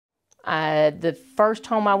The first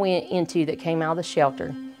home I went into that came out of the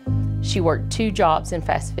shelter, she worked 2 jobs in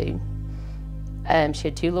fast food. She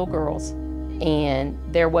had 2 little girls, and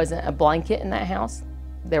there wasn't a blanket in that house.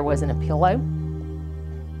 There wasn't a pillow.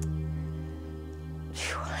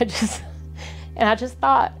 I just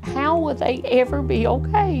thought, how would they ever be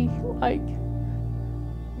okay? Like,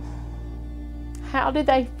 how do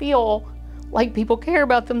they feel like people care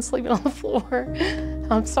about them sleeping on the floor?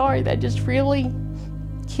 I'm sorry, that just really,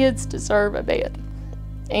 kids deserve a bed.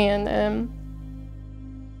 And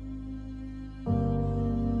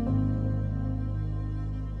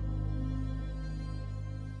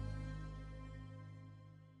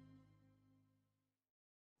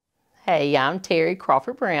hey, I'm Teri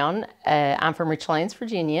Crawford Brown. I'm from Richlands,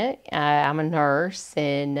 Virginia. I'm a nurse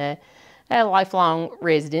and a lifelong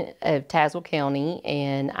resident of Tazewell County,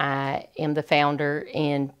 and I am the founder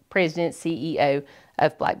and president CEO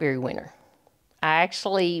of Blackberry Winter. I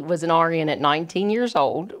actually was an RN at 19 years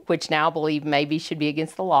old, which now I believe maybe should be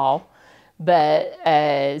against the law. But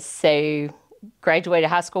so graduated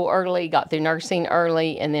high school early, got through nursing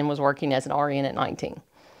early, and then was working as an RN at 19.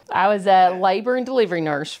 I was a labor and delivery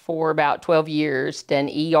nurse for about 12 years, done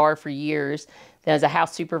ER for years. Then I was a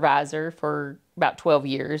house supervisor for about 12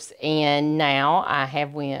 years. And now I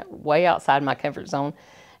have went way outside my comfort zone,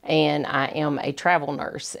 and I am a travel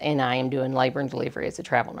nurse, and I am doing labor and delivery as a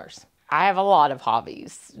travel nurse. I have a lot of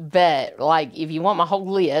hobbies, but like if you want my whole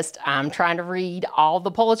list, I'm trying to read all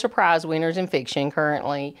the Pulitzer Prize winners in fiction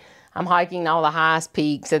currently. I'm hiking all the highest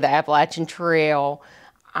peaks of the Appalachian Trail.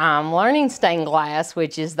 I'm learning stained glass,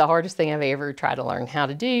 which is the hardest thing I've ever tried to learn how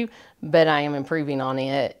to do, but I am improving on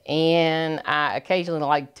it. And I occasionally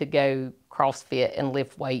like to go CrossFit and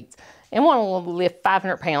lift weights and want to lift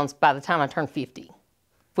 500 pounds by the time I turn 50,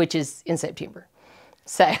 which is in September.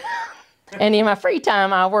 So, and in my free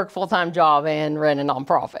time, I work a full-time job and run a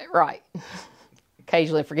nonprofit, right?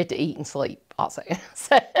 Occasionally forget to eat and sleep also.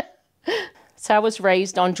 So I was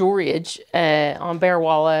raised on Jewel Ridge, on Bear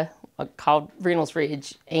Walla, called Reynolds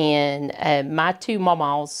Ridge, and my 2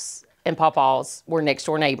 mamas and papas were next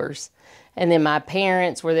door neighbors. And then my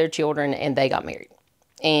parents were their children, and they got married.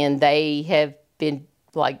 And they have been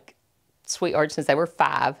like sweethearts since they were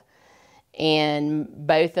 5. And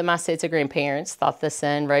both of my sets of grandparents thought the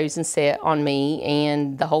sun rose and set on me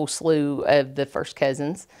and the whole slew of the first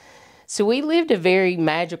cousins. So we lived a very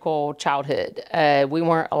magical childhood. We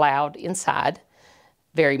weren't allowed inside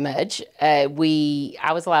very much. I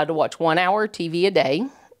was allowed to watch 1 hour TV a day,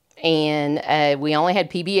 and we only had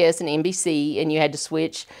PBS and NBC, and you had to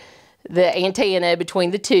switch the antenna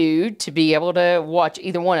between the 2 to be able to watch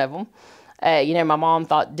either one of them. You know, my mom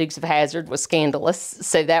thought Dukes of Hazzard was scandalous,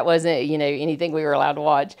 so that wasn't, you know, anything we were allowed to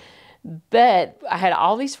watch. But I had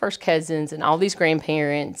all these first cousins and all these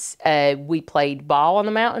grandparents. We played ball on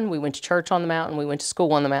the mountain. We went to church on the mountain. We went to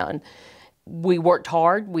school on the mountain. We worked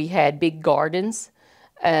hard. We had big gardens.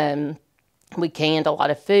 We canned a lot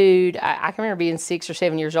of food. I can remember being 6 or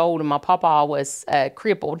 7 years old, and my papa was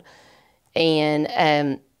crippled,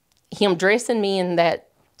 and him dressing me in that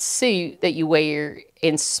suit that you wear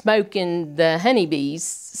and smoking the honeybees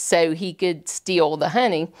so he could steal the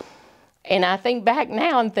honey. And I think back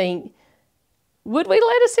now and think, would we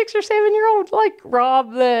let a 6 or 7 year old like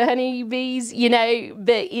rob the honeybees? You know,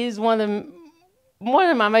 that is one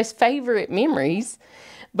of my most favorite memories.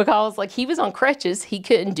 Because like he was on crutches, he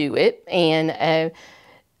couldn't do it. And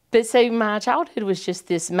but so my childhood was just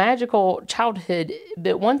this magical childhood.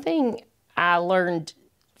 But one thing I learned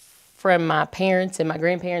from my parents and my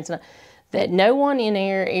grandparents, that no one in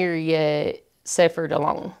our area suffered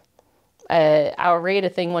alone. I read a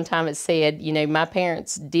thing one time that said, you know, my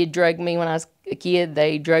parents did drug me when I was a kid.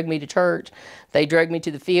 They drugged me to church. They drugged me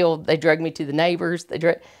to the field. They drugged me to the neighbors.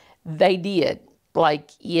 They did. Like,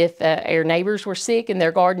 if our neighbors were sick and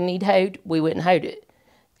their garden needed hoed, we wouldn't hoe it.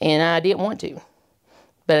 And I didn't want to,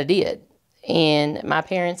 but I did. And my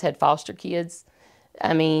parents had foster kids.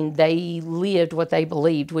 I mean, they lived what they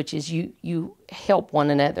believed, which is you help one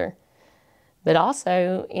another. But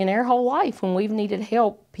also, in our whole life, when we've needed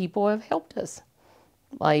help, people have helped us.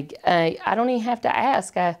 Like, I don't even have to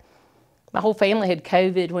ask. My whole family had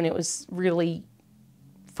COVID when it was really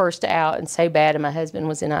first out and so bad, and my husband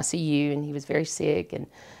was in ICU and he was very sick, and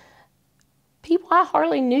people I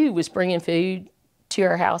hardly knew was bringing food to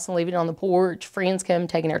our house and leaving it on the porch, friends come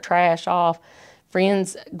taking our trash off,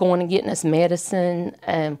 friends going and getting us medicine.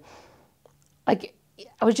 Like,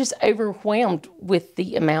 I was just overwhelmed with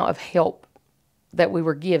the amount of help that we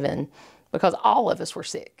were given, because all of us were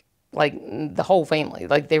sick. Like, the whole family.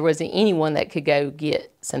 Like, there wasn't anyone that could go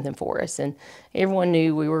get something for us. And everyone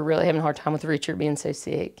knew we were really having a hard time with Richard being so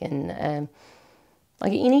sick. And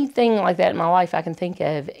Like anything like that in my life I can think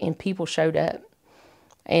of, and people showed up.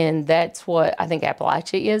 And that's what I think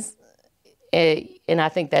Appalachia is. And I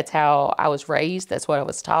think that's how I was raised. That's what I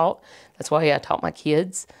was taught. That's why I taught my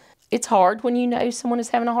kids. It's hard when you know someone is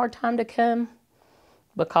having a hard time to come,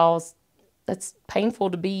 because that's painful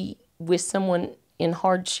to be with someone in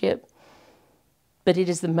hardship. But it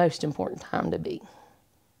is the most important time to be.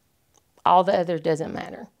 All the other doesn't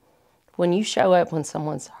matter. When you show up when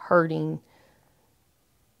someone's hurting,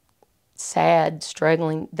 sad,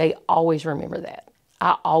 struggling, they always remember that.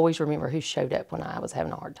 I always remember who showed up when I was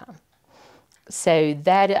having a hard time. So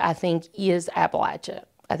that, I think, is Appalachia.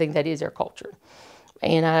 I think that is our culture.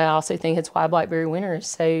 And I also think it's why Blackberry Winter is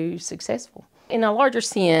so successful. In a larger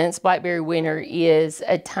sense, Blackberry Winter is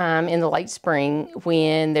a time in the late spring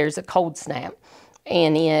when there's a cold snap.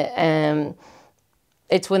 And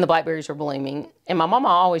it's when the blackberries are blooming. And my mama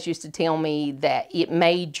always used to tell me that it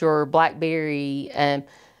made your blackberry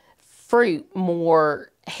fruit more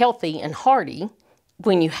healthy and hardy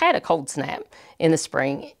when you had a cold snap in the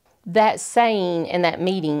spring. That saying and that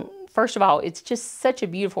meeting, first of all, it's just such a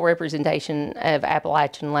beautiful representation of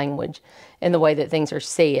Appalachian language and the way that things are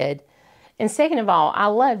said. And second of all, I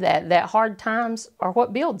love that hard times are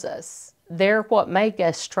what builds us. They're what make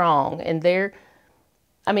us strong. And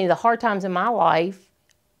the hard times in my life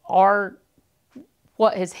are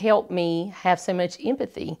what has helped me have so much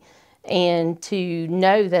empathy and to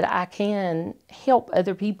know that I can help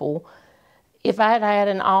other people. If I had had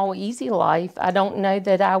an all easy life, I don't know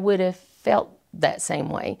that I would have felt that same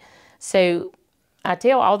way. So I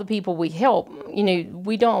tell all the people we help,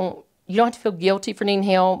 you don't have to feel guilty for needing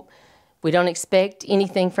help. We don't expect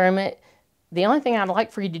anything from it. The only thing I'd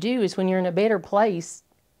like for you to do is when you're in a better place,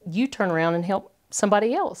 you turn around and help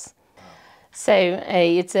somebody else. So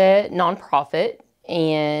it's a nonprofit,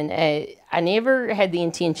 and I never had the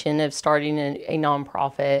intention of starting a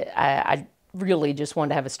nonprofit. I really just wanted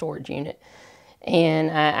to have a storage unit. And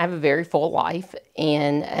I have a very full life.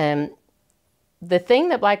 And the thing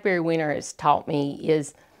that Blackberry Winter has taught me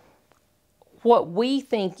is what we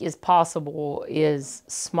think is possible is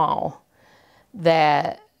small.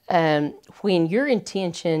 That when your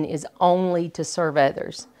intention is only to serve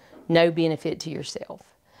others, no benefit to yourself,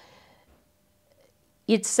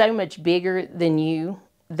 it's so much bigger than you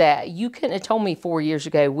that you couldn't have told me 4 years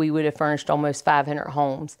ago we would have furnished almost 500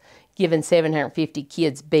 homes, given 750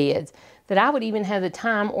 kids beds, that I would even have the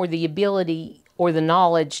time or the ability or the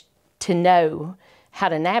knowledge to know how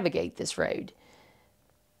to navigate this road.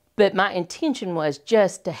 But my intention was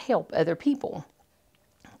just to help other people.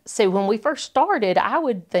 So when we first started, I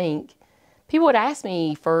would think, people would ask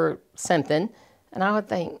me for something, and I would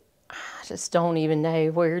think, I just don't even know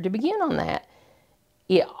where to begin on that.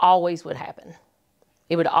 It always would happen.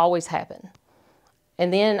 It would always happen.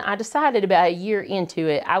 And then I decided about a year into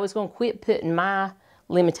it, I was going to quit putting my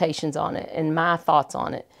limitations on it and my thoughts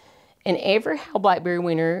on it. And ever how Blackberry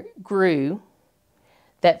Winter grew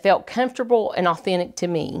that felt comfortable and authentic to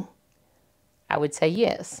me, I would say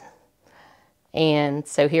yes. And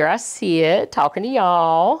so here I sit talking to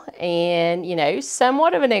y'all and,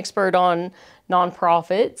 somewhat of an expert on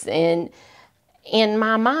nonprofits, and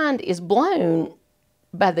my mind is blown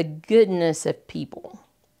by the goodness of people,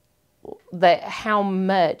 that how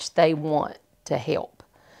much they want to help.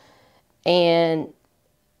 And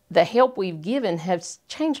the help we've given has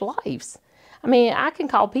changed lives. I can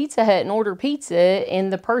call Pizza Hut and order pizza,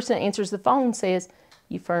 and the person that answers the phone says,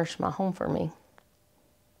 "You furnished my home for me."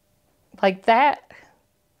 Like that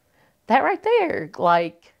right there,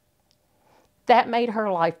 like that made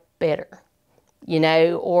her life better,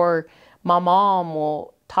 or my mom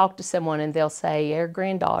will talk to someone and they'll say,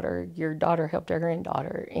 your daughter helped our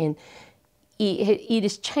granddaughter. And it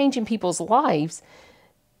is changing people's lives.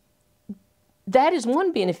 That is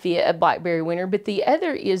one benefit of Blackberry Winter, but the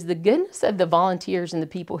other is the goodness of the volunteers and the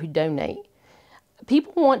people who donate.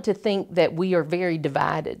 People want to think that we are very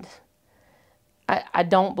divided. I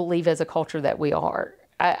don't believe as a culture that we are.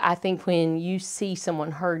 I think when you see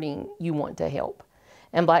someone hurting, you want to help.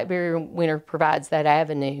 And Blackberry Winter provides that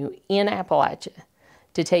avenue in Appalachia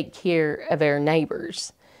to take care of our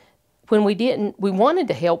neighbors. When we wanted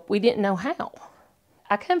to help, we didn't know how.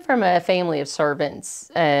 I come from a family of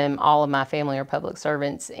servants. All of my family are public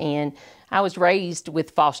servants, and I was raised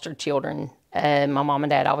with foster children. My mom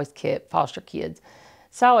and dad always kept foster kids.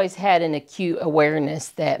 So I always had an acute awareness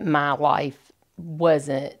that my life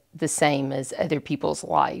wasn't the same as other people's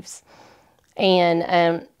lives.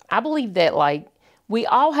 And I believe that we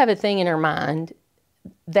all have a thing in our mind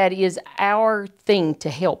that is our thing to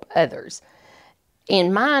help others.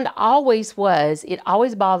 And mine always was, it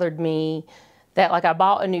always bothered me that like I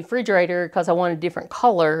bought a new refrigerator because I wanted a different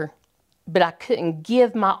color, but I couldn't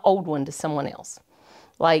give my old one to someone else.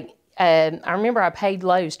 Like, I remember I paid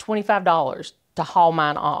Lowe's $25 to haul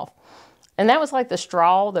mine off. And that was like the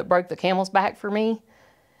straw that broke the camel's back for me.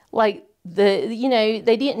 Like, they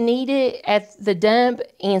didn't need it at the dump,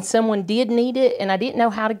 and someone did need it, and I didn't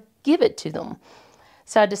know how to give it to them.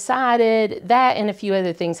 So I decided that, and a few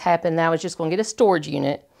other things happened, that I was just going to get a storage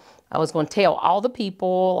unit. I was going to tell all the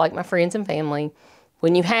people, like my friends and family,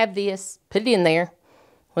 when you have this, put it in there.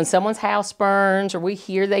 When someone's house burns or we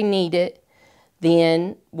hear they need it,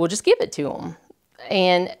 then we'll just give it to them.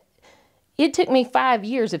 And it took me 5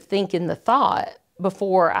 years of thinking the thought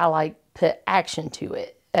before I like put action to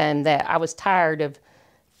it. And that I was tired of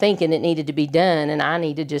thinking it needed to be done and I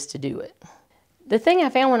needed just to do it. The thing I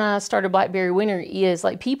found when I started Blackberry Winter is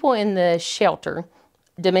like people in the shelter,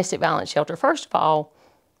 domestic violence shelter, first of all,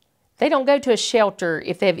 they don't go to a shelter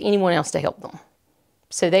if they have anyone else to help them.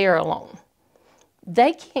 So they are alone.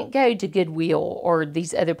 They can't go to Goodwill or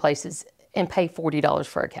these other places and pay $40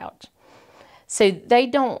 for a couch. So they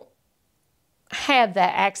don't have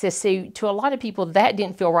that access. So to a lot of people, that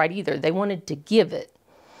didn't feel right either. They wanted to give it.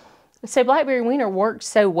 So Blackberry Winter works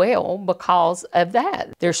so well because of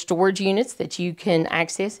that. There's storage units that you can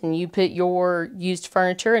access and you put your used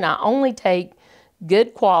furniture, and I only take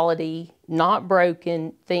good quality, not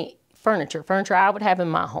broken furniture I would have in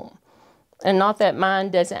my home. And not that mine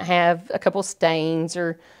doesn't have a couple stains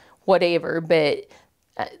or whatever, but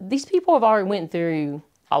these people have already went through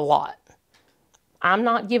a lot. I'm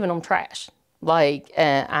not giving them trash. Like,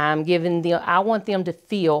 I want them to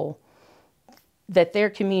feel that their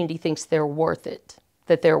community thinks they're worth it,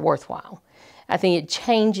 that they're worthwhile. I think it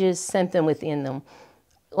changes something within them.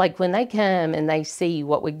 Like when they come and they see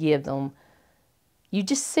what we give them, you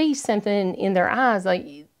just see something in their eyes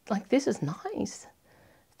like this is nice.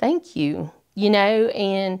 Thank you.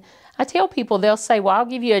 And I tell people, they'll say, well, I'll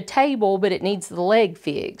give you a table, but it needs the leg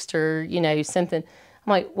fixed or, something. I'm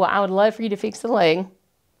like, well, I would love for you to fix the leg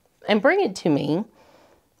and bring it to me.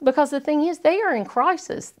 Because the thing is, they are in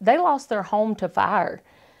crisis. They lost their home to fire.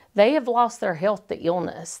 They have lost their health to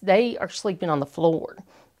illness. They are sleeping on the floor.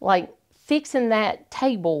 Like, fixing that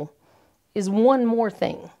table is one more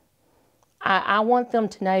thing. I want them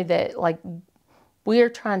to know that, like, we are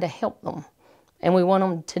trying to help them. And we want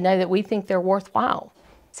them to know that we think they're worthwhile.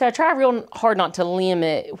 So I try real hard not to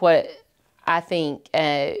limit what I think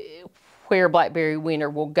where Blackberry Winter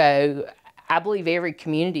will go. I believe every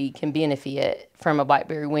community can benefit from a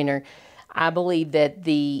Blackberry Winter. I believe that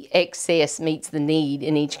the excess meets the need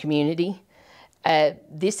in each community.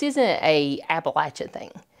 This isn't a Appalachia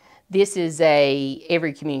thing. This is a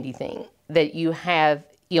every community thing. That you have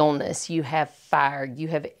illness, you have fire, you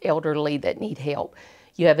have elderly that need help,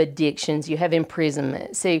 you have addictions, you have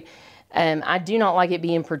imprisonment. So I do not like it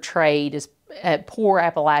being portrayed as poor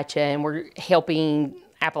Appalachia and we're helping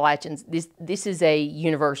Appalachians. This is a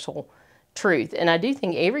universal truth. And I do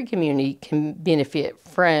think every community can benefit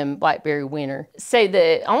from Blackberry Winter. So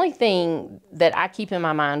the only thing that I keep in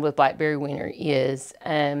my mind with Blackberry Winter is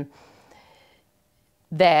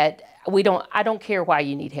that I don't care why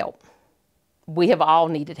you need help. We have all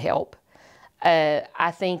needed help.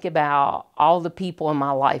 I think about all the people in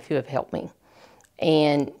my life who have helped me.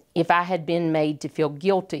 And if I had been made to feel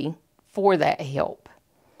guilty for that help,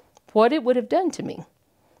 what it would have done to me.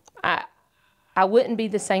 I wouldn't be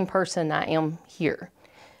the same person I am here.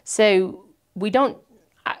 So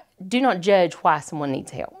do not judge why someone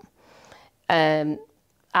needs help. I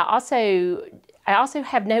also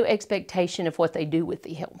have no expectation of what they do with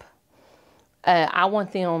the help. I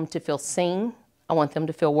want them to feel seen. I want them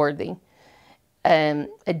to feel worthy.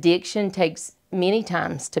 Addiction takes many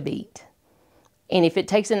times to beat. And if it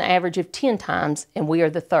takes an average of 10 times and we are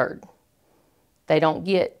the third, they don't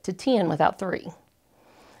get to 10 without 3.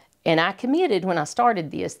 And I committed when I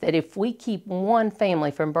started this that if we keep one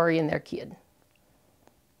family from burying their kid,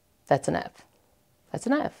 that's enough. That's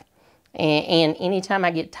enough. And anytime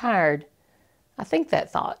I get tired, I think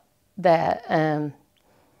that thought that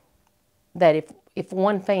that if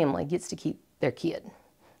one family gets to keep their kid,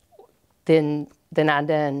 then I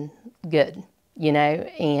done good,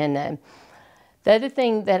 And the other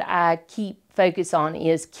thing that I keep focus on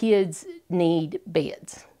is kids need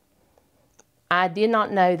beds. I did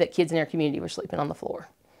not know that kids in our community were sleeping on the floor.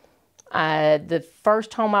 The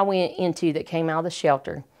first home I went into that came out of the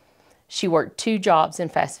shelter, she worked 2 jobs in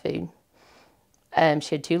fast food.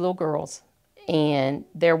 She had 2 little girls, and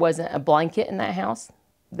there wasn't a blanket in that house.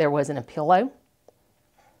 There wasn't a pillow.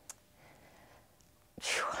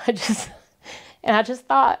 I just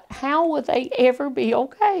thought, how would they ever be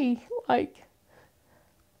okay? Like,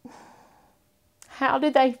 how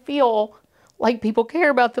do they feel like people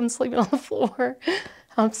care about them sleeping on the floor?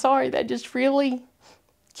 I'm sorry, that just really,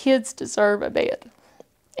 kids deserve a bed.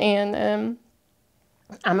 And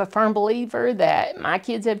I'm a firm believer that my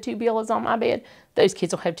kids have 2 pillows on my bed, those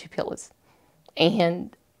kids will have 2 pillows.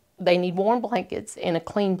 And they need warm blankets and a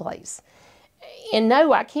clean place. And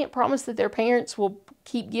no, I can't promise that their parents will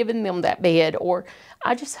keep giving them that bed, or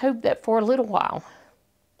I just hope that for a little while,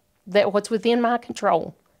 that what's within my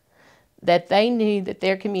control, that they knew that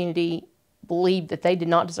their community believed that they did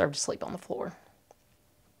not deserve to sleep on the floor.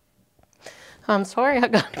 I'm sorry I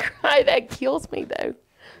got to cry. That kills me, though.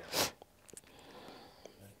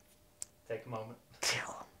 Take a moment.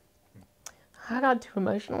 I got too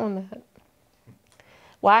emotional on that.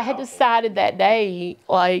 Well, I had decided that day,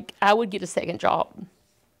 like, I would get a second job.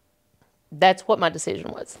 That's what my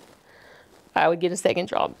decision was. I would get a second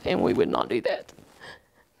job, and we would not do that.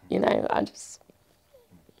 You know,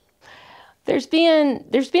 there's been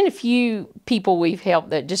a few people we've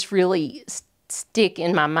helped that just really stick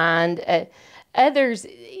in my mind. Others,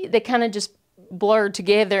 they kind of just blur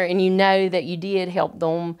together, and you know that you did help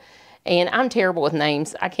them. And I'm terrible with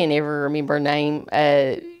names. I can't ever remember a name.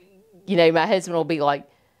 You know, my husband will be like,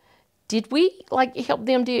 did we, like, help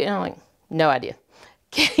them do it? And I'm like, no idea.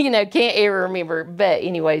 You know, can't ever remember. But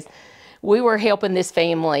anyways, we were helping this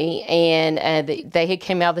family, and they had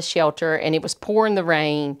came out of the shelter, and it was pouring the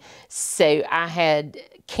rain. So I had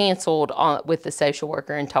canceled with the social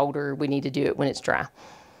worker and told her we need to do it when it's dry.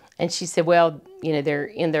 And she said, well, you know, they're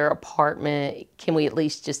in their apartment. Can we at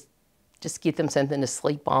least just get them something to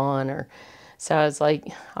sleep on? Or so I was like,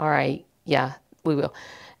 all right, yeah, we will.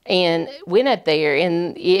 And went up there,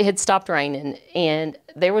 and it had stopped raining, and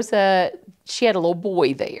she had a little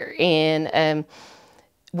boy there, and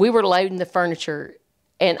we were loading the furniture,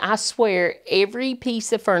 and I swear every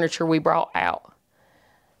piece of furniture we brought out,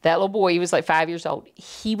 that little boy, he was like 5 years old,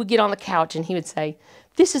 he would get on the couch and he would say,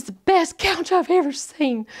 this is the best couch I've ever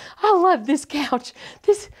seen. I love this couch.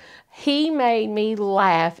 He made me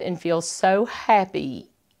laugh and feel so happy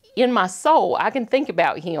in my soul. I can think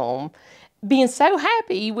about him being so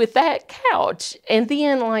happy with that couch. And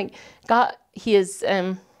then, like, got his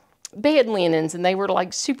bed linens, and they were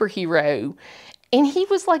like superhero. And he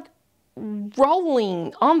was like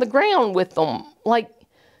rolling on the ground with them, like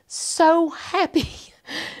so happy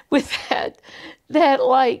with that. That,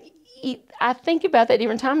 like, I think about that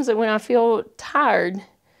different times when I feel tired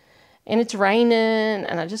and it's raining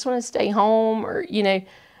and I just want to stay home, or, you know,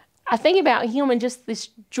 I think about him and just this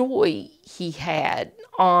joy he had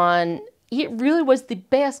on. It really was the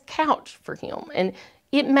best couch for him, and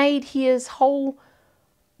it made his whole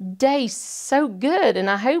day so good, and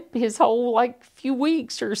I hope his whole, like, few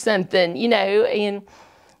weeks or something, you know. And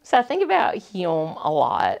so I think about him a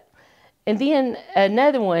lot. And then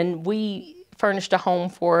another one, we furnished a home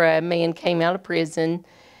for a man came out of prison,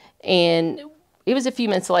 and it was a few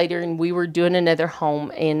months later, and we were doing another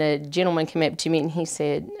home, and a gentleman came up to me and he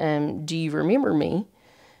said, do you remember me?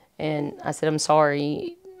 And I said, I'm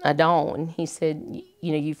sorry, I don't. And he said,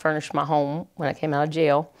 you know, you furnished my home when I came out of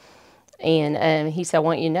jail. And he said, I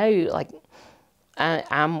want you to know, like,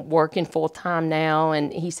 I'm working full time now.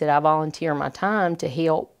 And he said, I volunteer my time to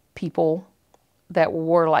help people that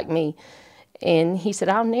were like me. And he said,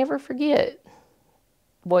 I'll never forget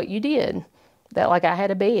what you did. That, like, I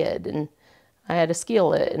had a bed, and I had a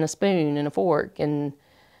skillet and a spoon and a fork. And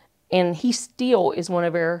he still is one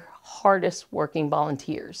of our hardest working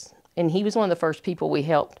volunteers. And he was one of the first people we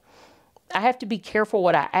helped. I have to be careful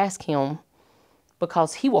what I ask him,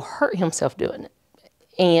 because he will hurt himself doing it.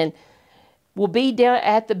 And will be down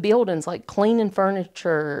at the buildings, like cleaning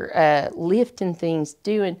furniture, lifting things,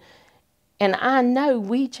 doing. And I know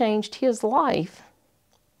we changed his life.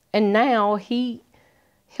 And now he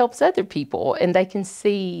helps other people, and they can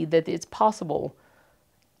see that it's possible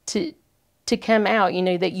to come out, you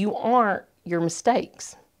know, that you aren't your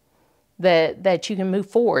mistakes, that you can move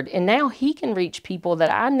forward. And now he can reach people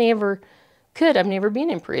that I never could. I've never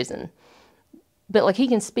been in prison. But, like, he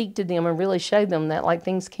can speak to them and really show them that, like,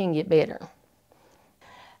 things can get better.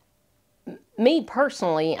 Me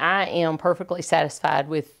personally, I am perfectly satisfied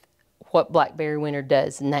with what Blackberry Winter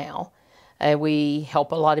does now. We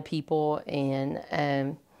help a lot of people,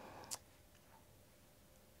 and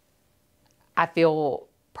I feel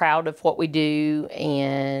proud of what we do,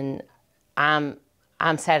 and I'm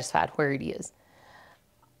satisfied where it is.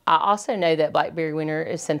 I also know that Blackberry Winter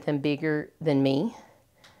is something bigger than me.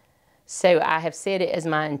 So I have set it as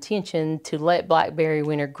my intention to let Blackberry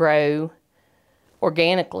Winter grow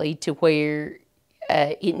organically to where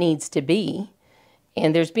it needs to be.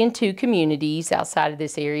 And there's been 2 communities outside of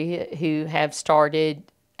this area who have started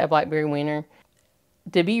a Blackberry Winter.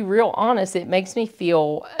 to be real honest, it makes me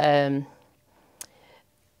feel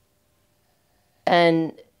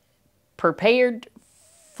unprepared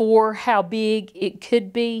for how big it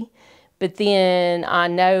could be. But then I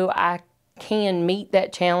know I can meet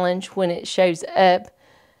that challenge when it shows up,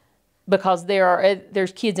 because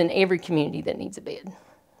there's kids in every community that needs a bed.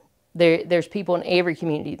 There's people in every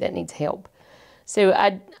community that needs help. So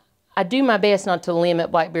I do my best not to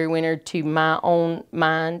limit Blackberry Winter to my own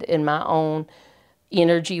mind and my own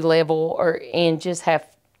energy level, and just have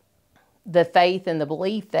the faith and the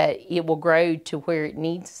belief that it will grow to where it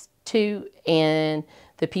needs to, and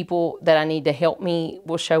the people that I need to help me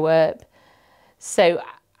will show up. So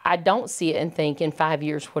I don't see it and think, in 5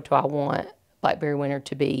 years, what do I want Blackberry Winter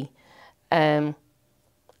to be?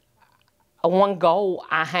 One goal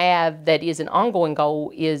I have that is an ongoing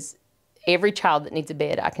goal is every child that needs a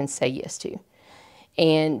bed I can say yes to.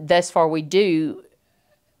 And thus far we do,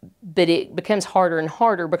 but it becomes harder and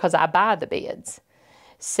harder because I buy the beds.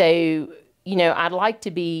 So, I'd like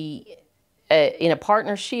to be in a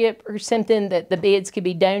partnership or something that the beds could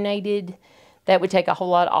be donated. That would take a whole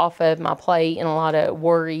lot off of my plate and a lot of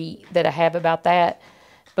worry that I have about that.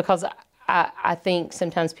 Because I think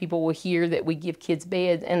sometimes people will hear that we give kids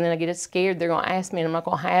beds and then I get scared they're going to ask me and I'm not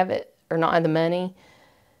going to have it or not have the money.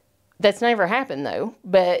 That's never happened though,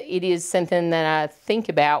 but it is something that I think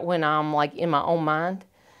about when I'm like in my own mind.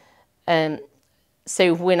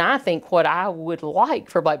 So when I think what I would like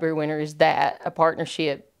for Blackberry Winter is that, a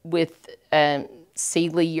partnership with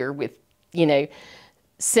Sealy or with,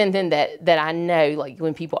 something that I know, like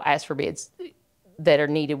when people ask for beds that are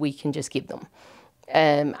needed, we can just give them.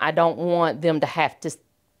 I don't want them to have to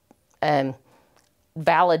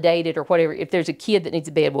validate it or whatever. If there's a kid that needs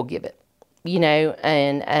a bed, we'll give it,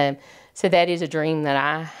 and so that is a dream that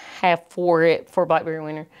I have for Blackberry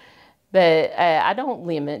Winter. But I don't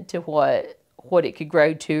limit to what it could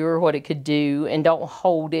grow to or what it could do, and don't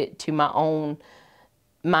hold it to my own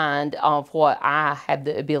mind of what I have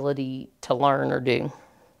the ability to learn or do.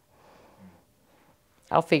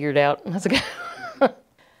 I'll figure it out. Let's go.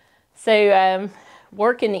 So,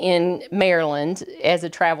 working in Maryland as a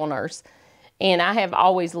travel nurse, and I have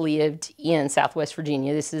always lived in Southwest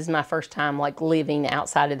Virginia. This is my first time living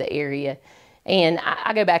outside of the area, and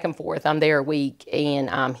I go back and forth. I'm there a week and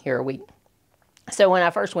I'm here a week. So when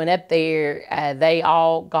I first went up there, they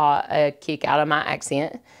all got a kick out of my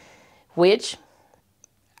accent, which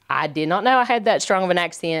I did not know I had that strong of an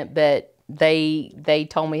accent, but they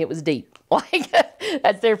told me it was deep.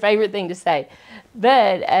 That's their favorite thing to say.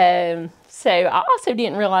 But so I also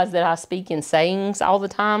didn't realize that I speak in sayings all the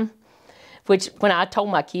time, which when I told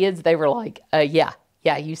my kids, they were like, yeah,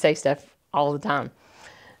 you say stuff all the time.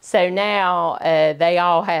 So now they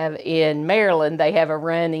all have, in Maryland, they have a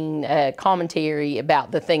running commentary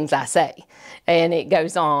about the things I say. And it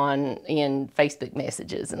goes on in Facebook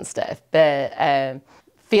messages and stuff. But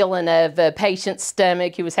feeling of a patient's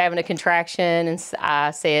stomach who was having a contraction, and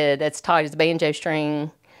I said, that's tight as a banjo string.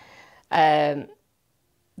 Then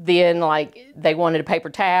they wanted a paper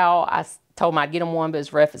towel. I told them I'd get them one, but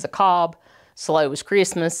as rough as a cob, slow as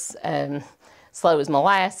Christmas, slow as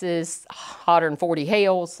molasses, hotter than 40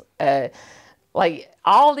 hells.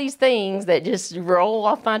 All these things that just roll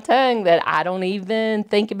off my tongue that I don't even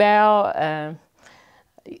think about.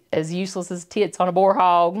 As useless as tits on a boar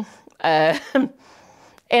hog.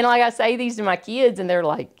 And I say these to my kids and they're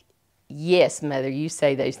like, yes, mother, you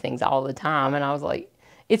say those things all the time. And I was like,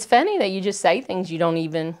 it's funny that you just say things you don't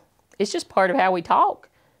even, it's just part of how we talk.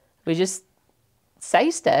 We just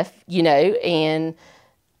say stuff, and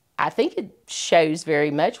I think it shows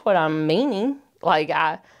very much what I'm meaning.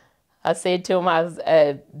 I said to them I was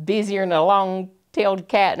busier than a long-tailed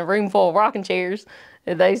cat in a room full of rocking chairs.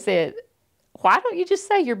 And they said, why don't you just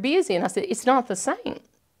say you're busy? And I said, it's not the same.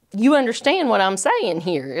 You understand what I'm saying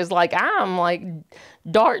here. It's I'm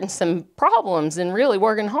darting some problems and really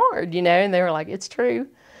working hard, And they were like, it's true.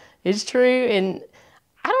 It's true. And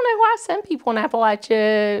I don't know why some people in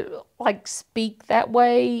Appalachia speak that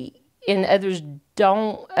way and others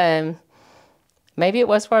don't. Maybe it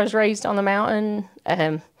was where I was raised on the mountain.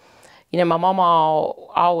 My mama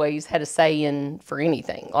always had a saying for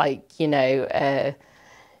anything.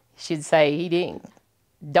 She'd say,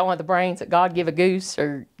 don't want the brains that God give a goose,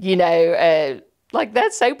 or,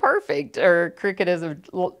 that's so perfect, or crooked as a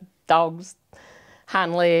dog's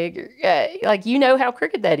hind leg. How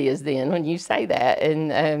crooked that is then when you say that.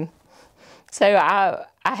 And so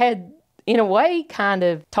I had, in a way, kind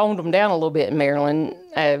of toned them down a little bit in Maryland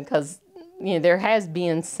because, there has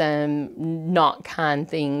been some not kind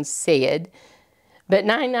things said. But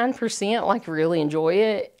 99% like really enjoy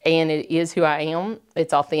it, and it is who I am.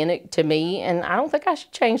 It's authentic to me, and I don't think I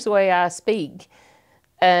should change the way I speak.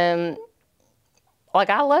 Like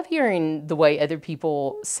I love hearing the way other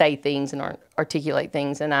people say things and articulate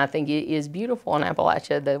things, and I think it is beautiful in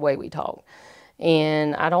Appalachia the way we talk,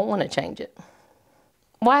 and I don't want to change it.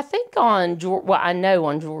 Well, I think I know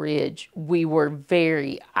on Jewel Ridge we were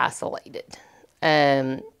very isolated.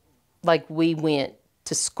 Like we went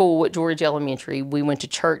to school at George Elementary. We went to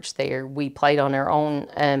church there. We played on our own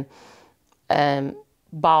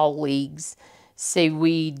ball leagues. So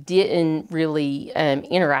we didn't really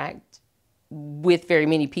interact with very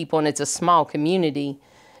many people, and it's a small community.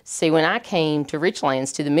 So when I came to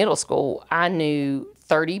Richlands to the middle school, I knew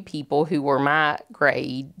 30 people who were my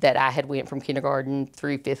grade that I had went from kindergarten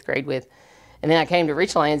through 5th grade with. And then I came to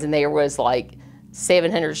Richlands, and there was like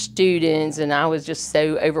 700 students, and I was just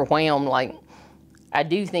so overwhelmed. Like, I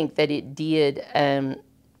do think that it did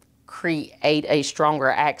create a stronger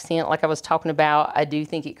accent, like I was talking about. I do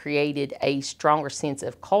think it created a stronger sense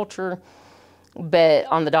of culture. But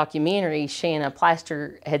on the documentary, Shanna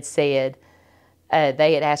Plaster had said,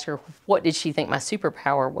 they had asked her, what did she think my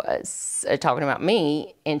superpower was, talking about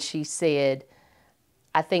me. And she said,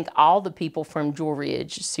 I think all the people from Jewel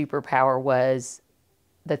Ridge superpower was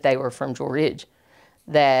that they were from Jewel Ridge.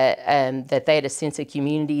 That they had a sense of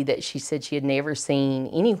community that she said she had never seen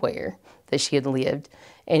anywhere that she had lived.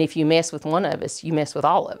 And if you mess with one of us, you mess with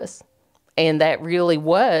all of us. And that really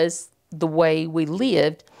was the way we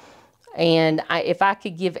lived. And if I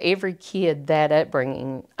could give every kid that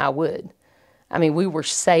upbringing, I would. I mean, we were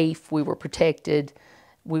safe, we were protected,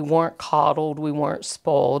 we weren't coddled, we weren't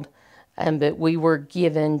spoiled, but we were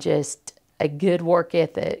given just a good work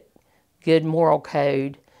ethic, good moral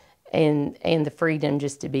code, and the freedom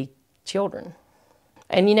just to be children.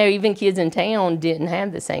 And you know, even kids in town didn't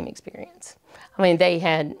have the same experience. I mean, they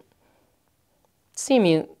had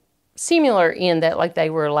similar in that, like, they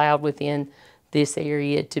were allowed within this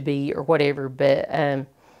area to be or whatever, but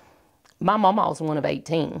my mama was one of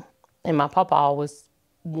 18, and my papa was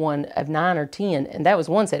one of 9 or 10, and that was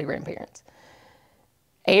one set of grandparents.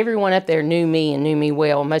 Everyone up there knew me and knew me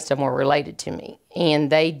well. Most of them were related to me, and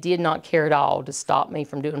they did not care at all to stop me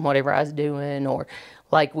from doing whatever I was doing, or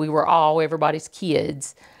like we were all everybody's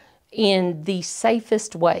kids in the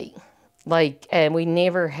safest way. Like, we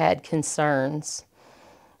never had concerns.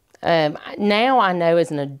 Now I know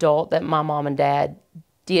as an adult that my mom and dad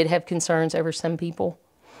did have concerns over some people,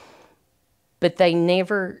 but they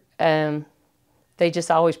never, they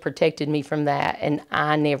just always protected me from that, and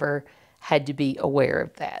I never had to be aware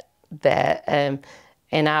of that.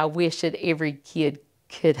 And I wish that every kid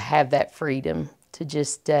could have that freedom to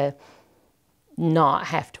just not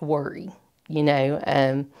have to worry, you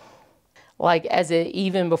know. Like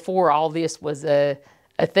even before all this was a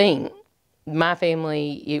thing, my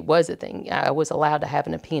family, it was a thing. I was allowed to have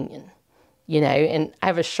an opinion, you know. And I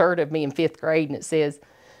have a shirt of me in 5th grade, and it says,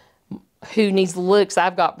 "Who needs looks?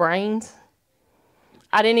 I've got brains."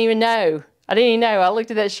 I didn't even know. I looked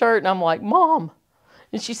at that shirt, and I'm like, "Mom,"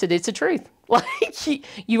 and she said, "It's the truth." Like,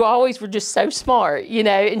 you always were just so smart, you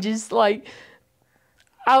know, and just like,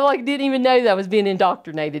 I like didn't even know that I was being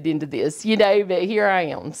indoctrinated into this, you know, but here I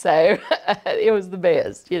am. So it was the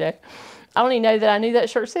best, you know. I don't even know that I knew that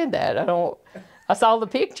shirt said that. I saw the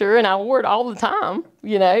picture and I wore it all the time,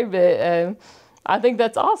 you know, but I think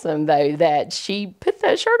that's awesome, though, that she put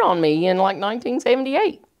that shirt on me in like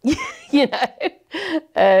 1978, you know,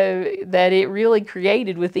 that it really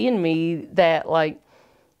created within me that, like,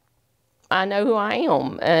 I know who I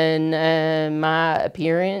am, and my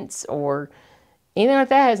appearance or anything like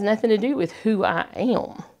that has nothing to do with who I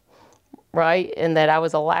am, right? And that I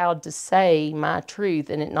was allowed to say my truth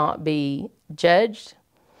and it not be judged.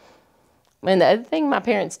 And the other thing my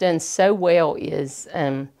parents done so well is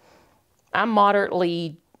I'm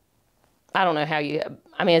moderately, I don't know how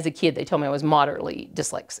I mean, as a kid, they told me I was moderately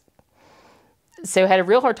dyslexic. So I had a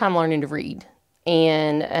real hard time learning to read.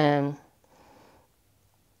 And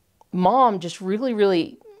Mom just really,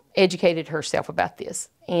 really educated herself about this.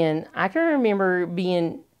 And I can remember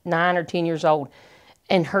being 9 or 10 years old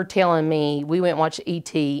and her telling me, we went and watched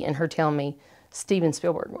E.T., and her telling me Steven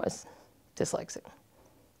Spielberg was dyslexic.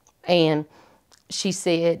 And she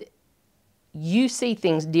said, you see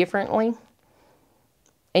things differently,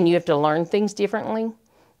 and you have to learn things differently,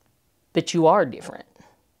 but you are different.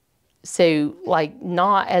 So, like,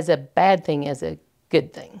 not as a bad thing, as a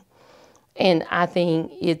good thing. And I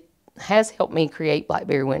think it has helped me create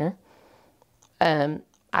Blackberry Winner.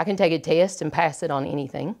 I can take a test and pass it on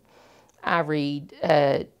anything. I read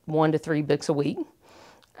 1 to 3 books a week.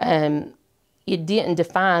 If it didn't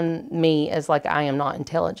define me as like I am not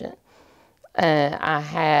intelligent. I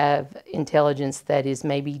have intelligence that is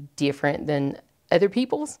maybe different than other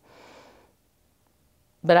people's,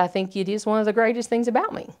 but I think it is one of the greatest things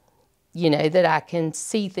about me, that I can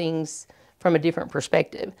see things from a different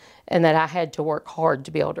perspective, and that I had to work hard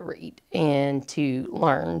to be able to read and to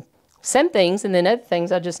learn some things, and then other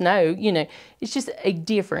things I just know, it's just a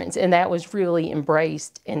difference, and that was really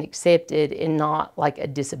embraced and accepted and not like a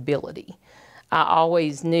disability. I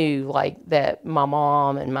always knew like that my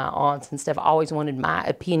mom and my aunts and stuff always wanted my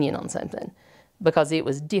opinion on something because it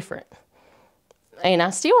was different. And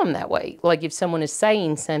I still am that way. Like if someone is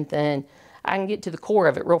saying something, I can get to the core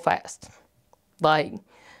of it real fast. Like,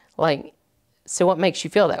 so what makes you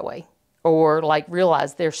feel that way? Or like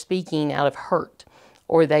realize they're speaking out of hurt,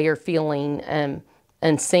 or they are feeling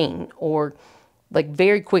unseen, or like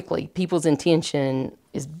very quickly, people's intention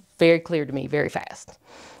is very clear to me very fast.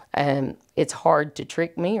 It's hard to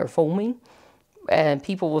trick me or fool me. And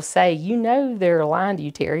people will say, they're lying to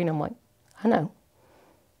you, Teri. And I'm like, I know.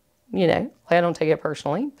 I don't take it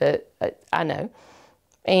personally, but I know.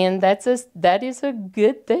 And that is a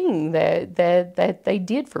good thing that they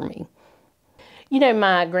did for me.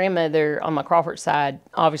 My grandmother on my Crawford side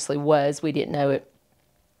obviously we didn't know it.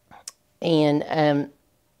 And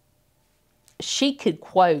she could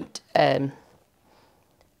quote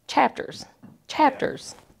chapters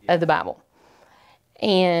of the Bible.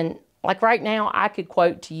 And like right now, I could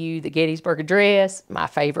quote to you the Gettysburg Address, my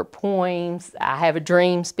favorite poems. I have a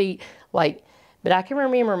dream speech, but I can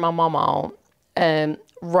remember my mama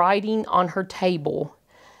writing on her table.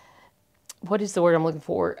 What is the word I'm looking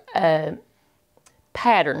for?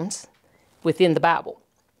 Patterns within the Bible,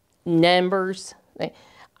 numbers.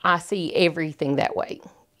 I see everything that way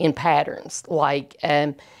in patterns.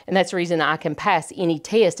 And that's the reason I can pass any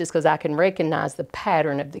test is because I can recognize the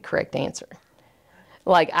pattern of the correct answer.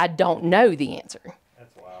 I don't know the answer.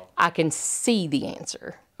 That's wild. I can see the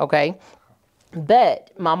answer, okay?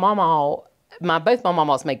 But both my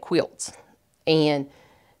mamas made quilts. And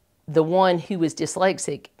the one who was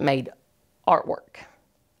dyslexic made artwork.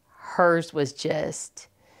 Hers was just,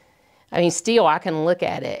 still I can look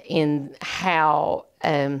at it in how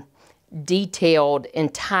detailed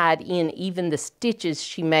and tied in even the stitches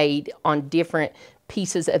she made on different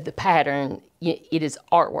pieces of the pattern. It is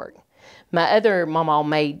artwork. My other mama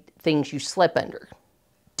made things you slept under,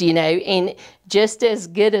 and just as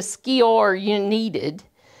good a skill or you needed.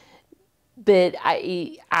 But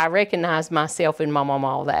I recognized myself in my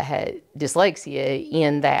mama that had dyslexia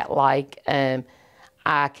in that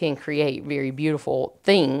I can create very beautiful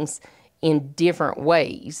things in different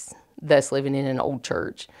ways, thus living in an old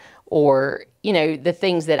church. Or, the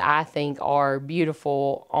things that I think are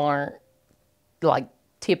beautiful aren't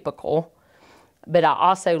typical. But I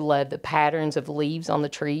also love the patterns of leaves on the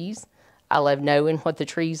trees. I love knowing what the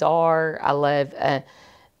trees are. I love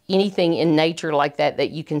anything in nature like that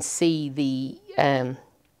you can see the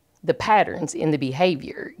patterns in the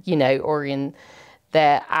behavior, or in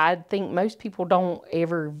that I think most people don't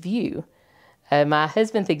ever view. My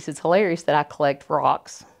husband thinks it's hilarious that I collect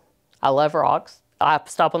rocks. I love rocks. I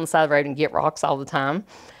stop on the side of the road and get rocks all the time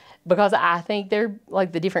because I think they're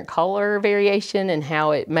the different color variation and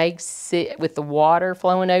how it makes it with the water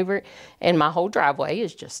flowing over it. And my whole driveway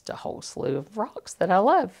is just a whole slew of rocks that I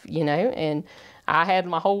love, and I had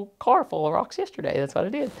my whole car full of rocks yesterday. That's what I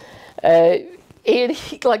did. And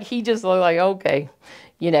he just looked like, okay,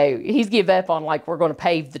 he's give up on we're going to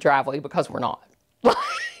pave the driveway because we're not.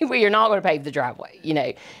 We are not going to pave the driveway.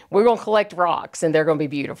 We're going to collect rocks and they're going to be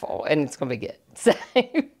beautiful and it's going to be good. So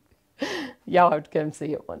y'all have to come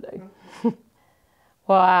see it one day.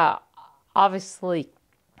 Well, I obviously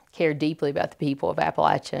care deeply about the people of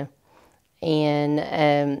Appalachia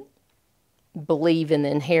and believe in the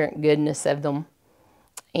inherent goodness of them.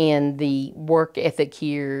 And the work ethic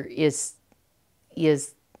here is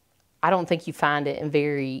I don't think you find it in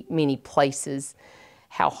very many places,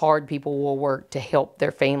 how hard people will work to help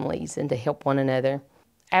their families and to help one another.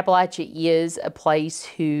 Appalachia is a place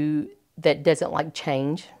that doesn't like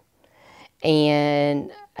change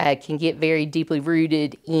and can get very deeply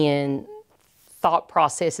rooted in thought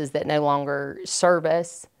processes that no longer serve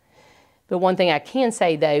us. But one thing I can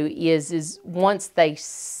say, though, is once they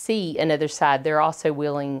see another side, they're also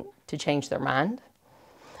willing to change their mind.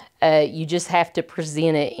 You just have to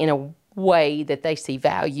present it in a way that they see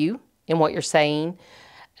value in what you're saying.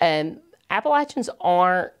 Appalachians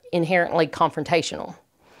aren't inherently confrontational.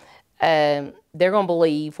 They're going to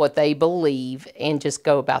believe what they believe and just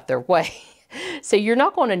go about their way. So you're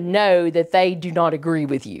not going to know that they do not agree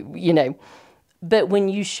with you, But when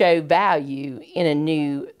you show value in a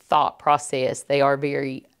new thought process. They are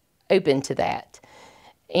very open to that.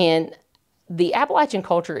 And the Appalachian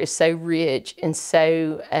culture is so rich and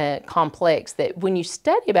so complex that when you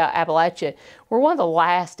study about Appalachia, we're one of the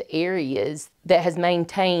last areas that has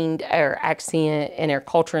maintained our accent and our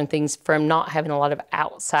culture and things from not having a lot of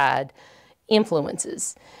outside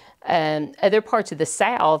influences. Other parts of the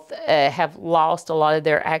South have lost a lot of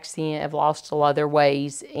their accent, have lost a lot of their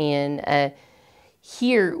ways, and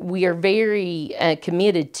here we are very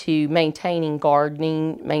committed to maintaining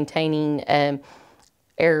gardening, maintaining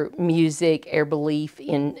our music, our belief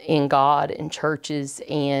in God and churches,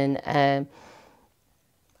 and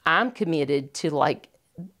I'm committed to like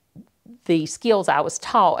the skills I was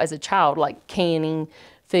taught as a child, like canning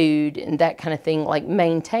food and that kind of thing, like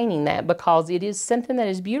maintaining that, because it is something that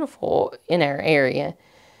is beautiful in our area.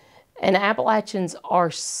 And Appalachians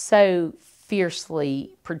are so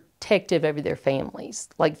fiercely protective over their families.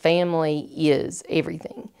 Like family is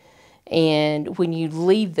everything. And when you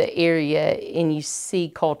leave the area and you see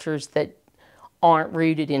cultures that aren't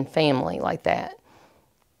rooted in family like that,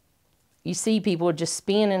 you see people just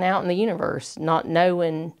spinning out in the universe, not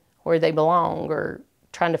knowing where they belong or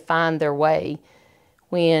trying to find their way.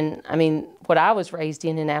 When, I mean, what I was raised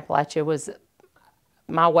in Appalachia was,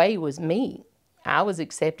 my way was me. I was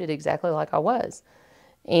accepted exactly like I was.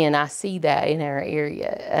 And I see that in our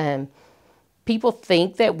area. People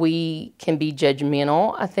think that we can be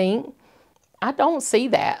judgmental, I think. I don't see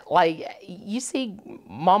that. Like, you see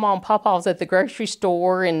Mama and Papa's at the grocery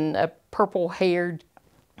store and a purple-haired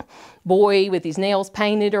boy with his nails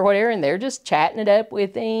painted or whatever, and they're just chatting it up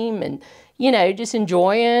with him and, you know, just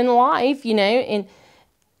enjoying life, you know. And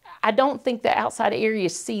I don't think the outside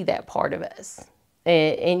areas see that part of us.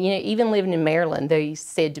 And you know, even living in Maryland, they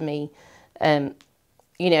said to me,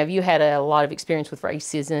 you know, have you had a lot of experience with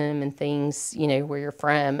racism and things, you know, where you're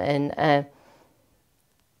from? And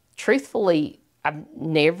truthfully, I've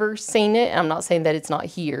never seen it. I'm not saying that it's not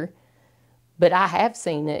here, but I have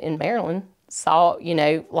seen it in Maryland. Saw, you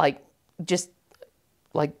know, like, just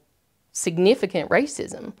like significant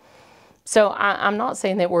racism. So I'm not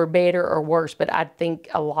saying that we're better or worse, but I think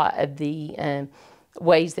a lot of the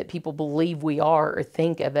ways that people believe we are or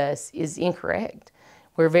think of us is incorrect.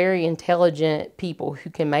 We're very intelligent people who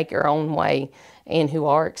can make our own way and who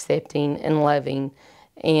are accepting and loving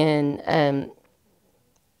and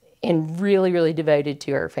really, really devoted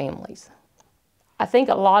to our families. I think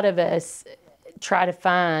a lot of us try to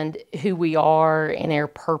find who we are and our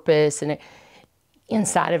purpose and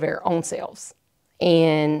inside of our own selves.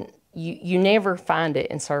 And you never find it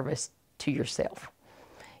in service to yourself.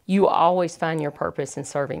 You always find your purpose in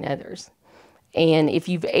serving others. And if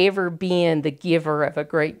you've ever been the giver of a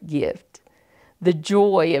great gift, the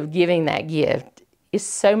joy of giving that gift is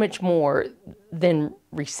so much more than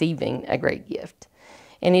receiving a great gift.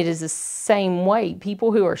 And it is the same way.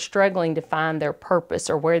 People who are struggling to find their purpose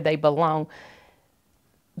or where they belong,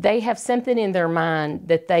 they have something in their mind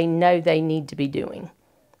that they know they need to be doing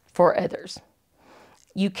for others.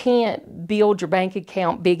 You can't build your bank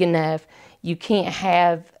account big enough. You can't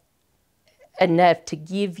have enough to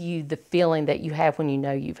give you the feeling that you have when you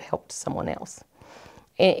know you've helped someone else.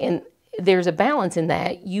 And there's a balance in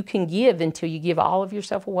that. You can give until you give all of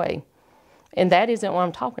yourself away. And that isn't what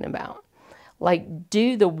I'm talking about. Like,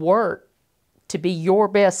 do the work to be your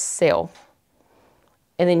best self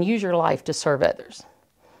and then use your life to serve others.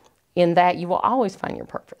 In that, you will always find your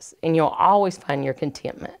purpose and you'll always find your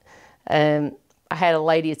contentment. I had a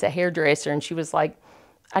lady, it's a hairdresser, and she was like,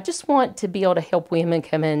 I just want to be able to help women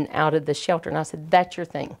coming out of the shelter. And I said, that's your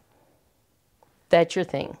thing. That's your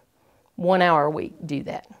thing. 1 hour a week, do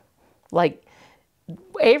that. Like,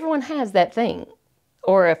 everyone has that thing.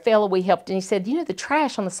 Or a fellow we helped, and he said, you know, the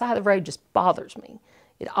trash on the side of the road just bothers me.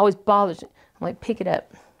 It always bothers me. I'm like, pick it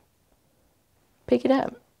up. Pick it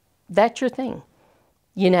up. That's your thing.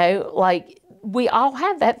 You know, like, we all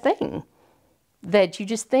have that thing that you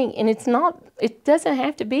just think, and it doesn't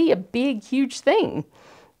have to be a big, huge thing,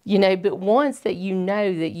 you know, but once that you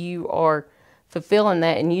know that you are fulfilling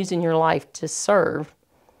that and using your life to serve,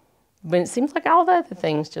 but it seems like all the other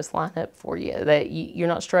things just line up for you, that you're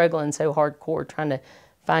not struggling so hardcore trying to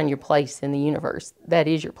find your place in the universe. That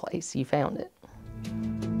is your place. You found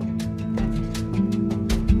it.